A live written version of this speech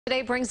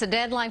Today brings a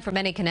deadline for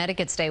many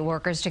Connecticut state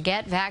workers to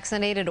get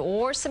vaccinated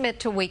or submit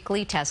to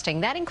weekly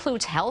testing. That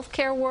includes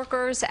healthcare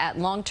workers at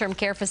long-term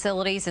care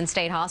facilities and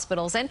state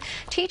hospitals and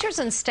teachers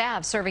and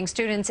staff serving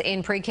students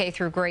in pre-K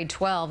through grade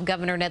 12.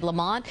 Governor Ned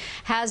Lamont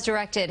has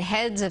directed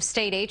heads of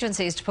state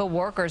agencies to put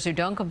workers who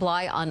don't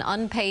comply on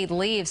unpaid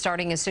leave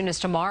starting as soon as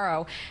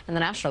tomorrow. And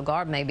the National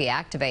Guard may be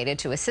activated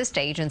to assist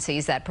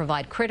agencies that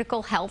provide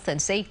critical health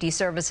and safety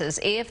services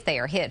if they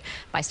are hit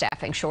by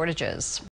staffing shortages.